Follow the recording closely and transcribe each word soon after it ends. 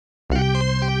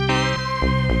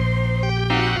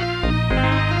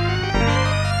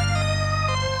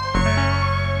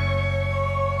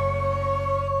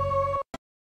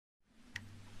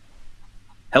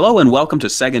Hello and welcome to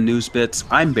Sega News Bits.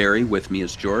 I'm Barry, with me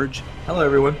is George. Hello,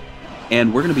 everyone.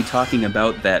 And we're going to be talking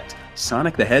about that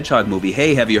Sonic the Hedgehog movie.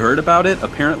 Hey, have you heard about it?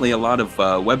 Apparently a lot of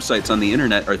websites on the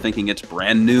internet are thinking it's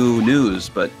brand new news,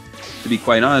 but to be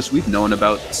quite honest, we've known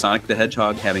about Sonic the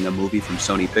Hedgehog having a movie from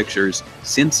Sony Pictures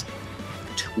since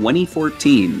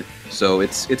 2014. So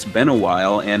it's been a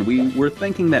while, and we were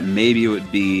thinking that maybe it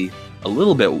would be a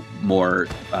little bit more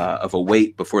of a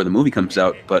wait before the movie comes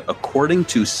out, but according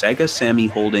to Sega Sammy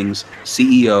Holdings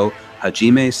CEO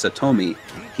Hajime Satomi,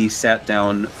 he sat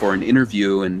down for an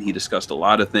interview and he discussed a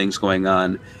lot of things going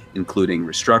on, including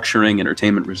restructuring,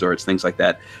 entertainment resorts, things like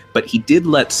that. But he did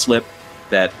let slip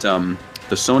that the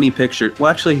Sony Pictures... Well,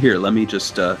 actually, here, let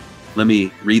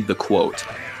me read the quote.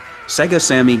 Sega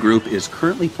Sammy Group is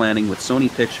currently planning with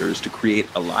Sony Pictures to create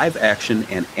a live-action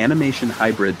and animation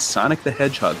hybrid Sonic the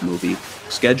Hedgehog movie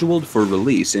scheduled for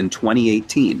release in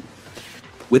 2018.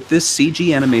 With this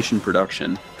CG animation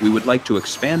production, we would like to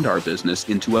expand our business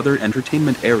into other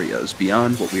entertainment areas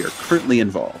beyond what we are currently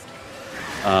involved.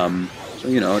 So,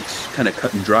 you know, it's kind of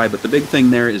cut and dry, but the big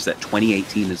thing there is that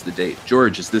 2018 is the date.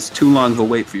 George, is this too long of a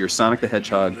wait for your Sonic the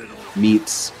Hedgehog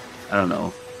meets, I don't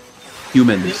know,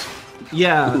 humans?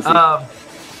 Yeah,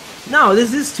 no,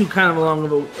 this is too kind of long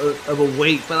of a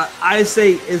wait, but I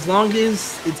say as long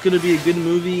as it's going to be a good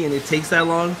movie and it takes that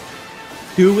long,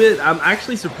 do it. I'm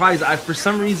actually surprised. For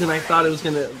some reason, I thought it was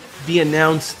going to be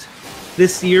announced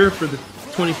this year for the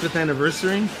 25th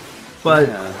anniversary, but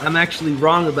yeah. I'm actually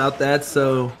wrong about that.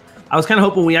 So I was kind of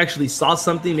hoping we actually saw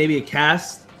something, maybe a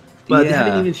cast, but they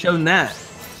haven't even shown that.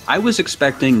 I was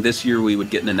expecting this year we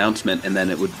would get an announcement and then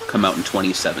it would come out in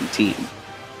 2017.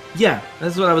 Yeah,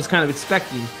 that's what I was kind of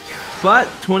expecting. But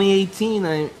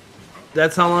 2018,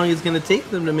 that's how long it's going to take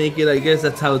them to make it. I guess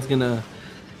that's how it's going to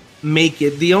make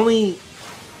it. The only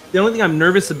thing I'm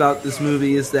nervous about this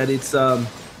movie is that it's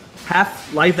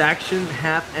half live action,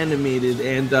 half animated.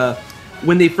 And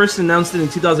when they first announced it in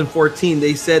 2014,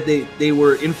 they said they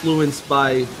were influenced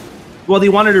by... Well, they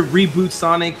wanted to reboot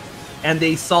Sonic, and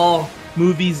they saw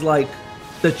movies like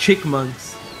The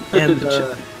Chickmunks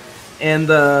and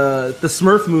the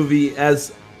Smurf movie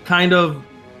as kind of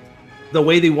the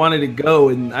way they wanted to go,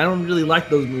 and I don't really like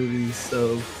those movies,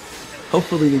 so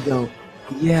hopefully they don't.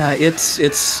 Yeah,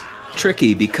 it's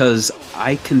tricky because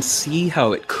I can see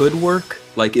how it could work.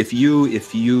 Like if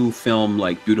you film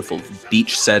like beautiful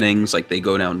beach settings, like they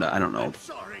go down to, I don't know,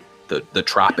 the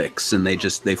tropics, and they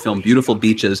film beautiful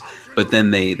beaches, but then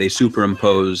they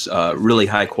superimpose really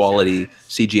high quality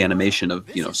CG animation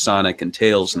of, you know, Sonic and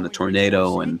Tails and the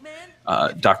tornado and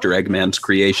Dr. Eggman's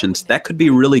creations. That could be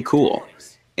really cool.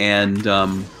 And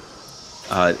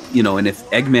you know, and if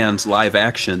Eggman's live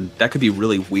action, that could be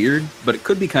really weird, but it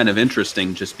could be kind of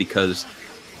interesting just because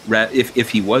if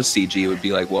he was CG, it would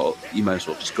be like, well, you might as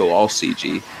well just go all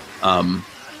CG.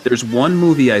 There's one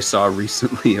movie I saw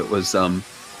recently. It was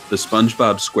the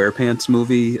SpongeBob SquarePants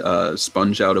movie,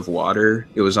 Sponge Out of Water.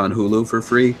 It was on Hulu for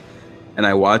free, and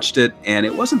I watched it, and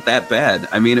it wasn't that bad.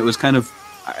 I mean,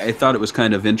 I thought it was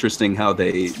kind of interesting how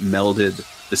they melded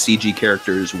the CG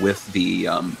characters with the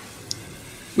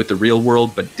real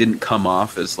world, but didn't come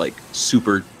off as like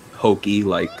super hokey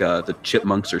like the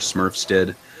Chipmunks or Smurfs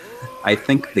did. I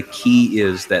think the key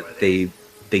is that they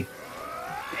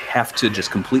have to just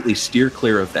completely steer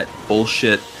clear of that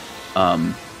bullshit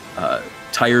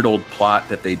tired old plot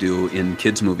that they do in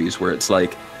kids movies where it's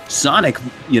like Sonic,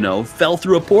 you know, fell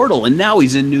through a portal and now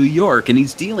he's in New York and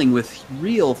he's dealing with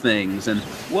real things, and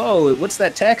whoa, what's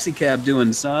that taxi cab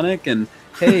doing, Sonic? And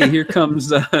hey, here comes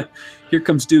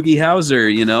Doogie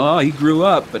Howser, you know, oh, he grew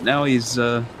up, but now he's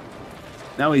your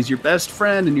best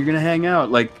friend and you're gonna hang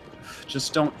out. Like,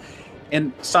 just don't.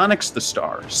 And Sonic's the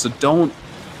star, so don't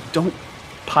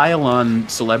pile on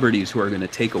celebrities who are going to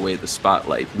take away the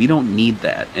spotlight. We don't need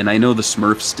that. And I know the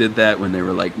Smurfs did that when they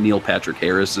were like, Neil Patrick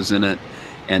Harris is in it,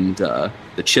 and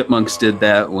the Chipmunks did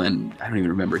that when, I don't even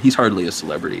remember. He's hardly a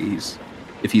celebrity.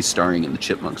 If he's starring in the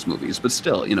Chipmunks movies, but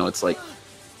still, you know, it's like.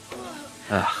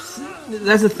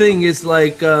 That's the thing. Is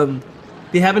like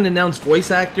they haven't announced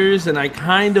voice actors, and I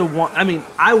kind of want. I mean,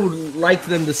 I would like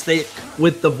them to stay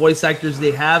with the voice actors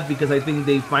they have because I think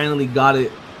they finally got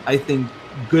it. I think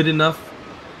good enough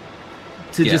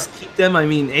to just keep them. I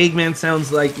mean, Eggman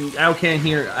sounds like I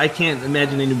can't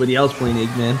imagine anybody else playing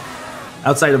Eggman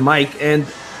outside of Mike. And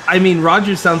I mean,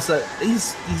 Roger sounds like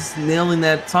he's nailing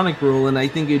that Sonic role, and I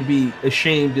think it'd be a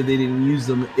shame if they didn't use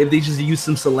them. If they just used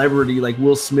some celebrity like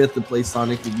Will Smith to play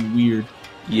Sonic, it'd be weird.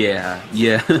 Yeah.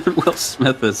 Will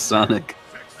Smith as Sonic.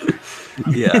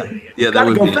 yeah, that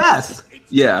would go be fast.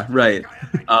 Yeah, right.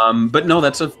 But no,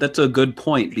 that's a good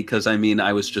point, because I mean,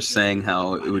 I was just saying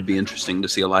how it would be interesting to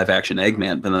see a live action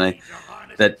Eggman, but then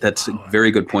that's a very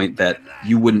good point, that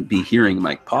you wouldn't be hearing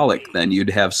Mike Pollock. Then you'd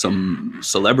have some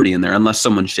celebrity in there, unless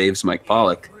someone shaves Mike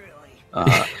Pollock.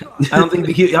 I don't think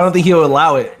he'll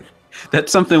allow it.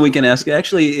 That's something we can ask.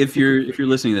 Actually, if you're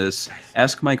listening to this,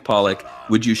 ask Mike Pollock,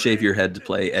 would you shave your head to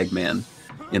play Eggman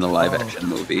in a live action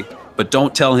movie? But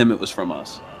don't tell him it was from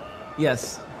us.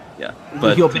 Yes. Yeah,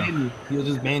 but he'll ban you. He'll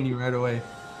just ban you right away.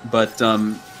 But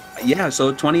yeah.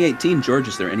 So 2018, George,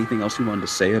 is there anything else you wanted to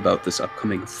say about this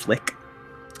upcoming flick?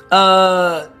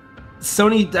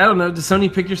 Sony. I don't know. Does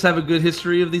Sony Pictures have a good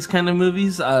history of these kind of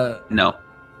movies? No.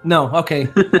 No. Okay.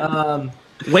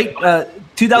 Wait.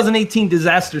 2018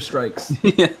 disaster strikes.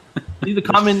 Yeah.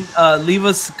 Leave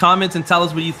us comments and tell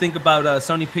us what you think about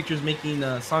Sony Pictures making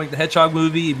Sonic the Hedgehog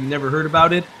movie. If you've never heard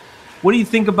about it, what do you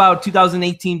think about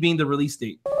 2018 being the release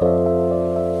date?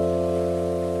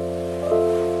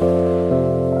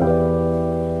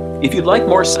 If you'd like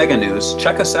more Sega news,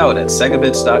 check us out at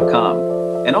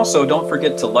segabits.com. And also, don't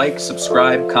forget to like,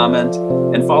 subscribe, comment,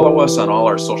 and follow us on all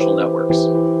our social networks.